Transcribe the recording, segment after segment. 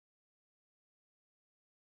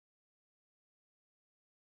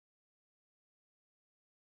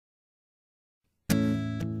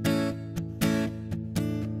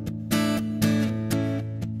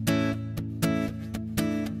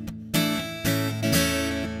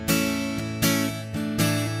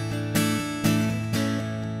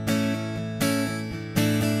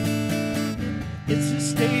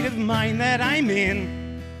mind that I'm in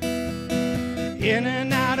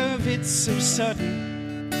and out of it so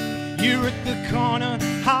sudden. You're at the corner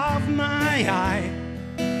of my eye.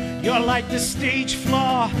 You're like the stage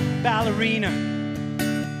floor ballerina.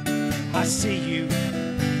 I see you.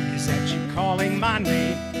 Is that you calling my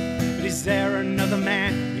name? But is there another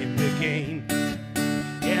man in the game?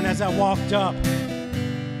 And as I walked up,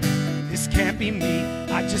 this can't be me.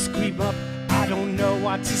 I just creep up, I don't know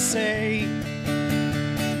what to say.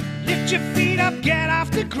 Lift your feet up, get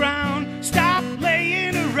off the ground. Stop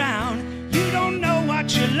laying around. You don't know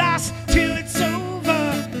what you lost till it's over.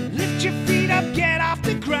 Lift your feet up, get off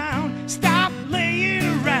the ground. Stop laying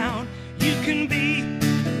around. You can be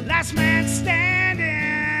last man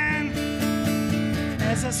standing.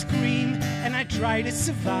 As I scream and I try to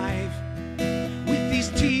survive, with these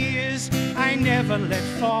tears I never let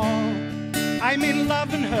fall. I'm in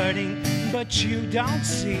love and hurting, but you don't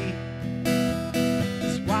see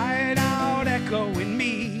this wide out echo in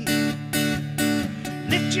me.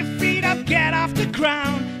 Lift your feet up, get off the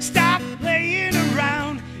ground. Stop laying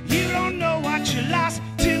around. You don't know what you lost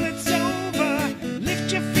till it's over.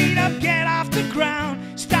 Lift your feet up, get off the ground.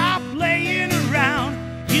 Stop laying around.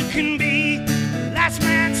 You can be last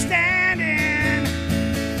man standing.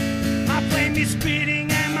 My flame is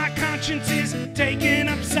spitting and my conscience is taking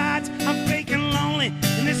up sides. I'm faking lonely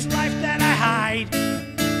in this life that I hide.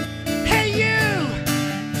 Hey you,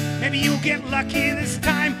 maybe you'll get lucky this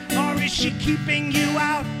time. Or is she keeping you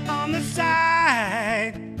out on the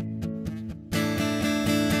side?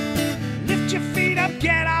 Lift your feet up,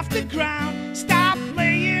 get off the ground. Stop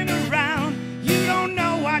laying around. You don't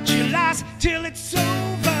know what you lost till it's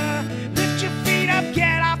over. Lift your feet up,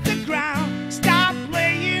 get off the ground. Stop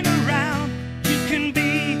laying around. You can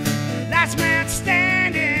be last man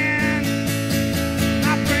standing.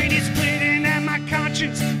 My brain is splitting and my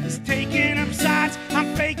conscience is taking up sides.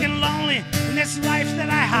 I'm faking lonely in this life that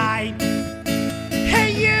I hide.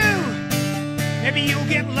 Hey you, maybe you'll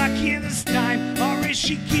get lucky this time. Or is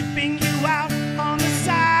she keeping you out on the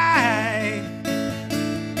side?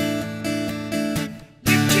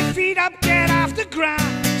 Lift your feet up, get off the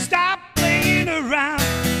ground. Stop playing around.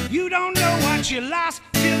 You don't know what you lost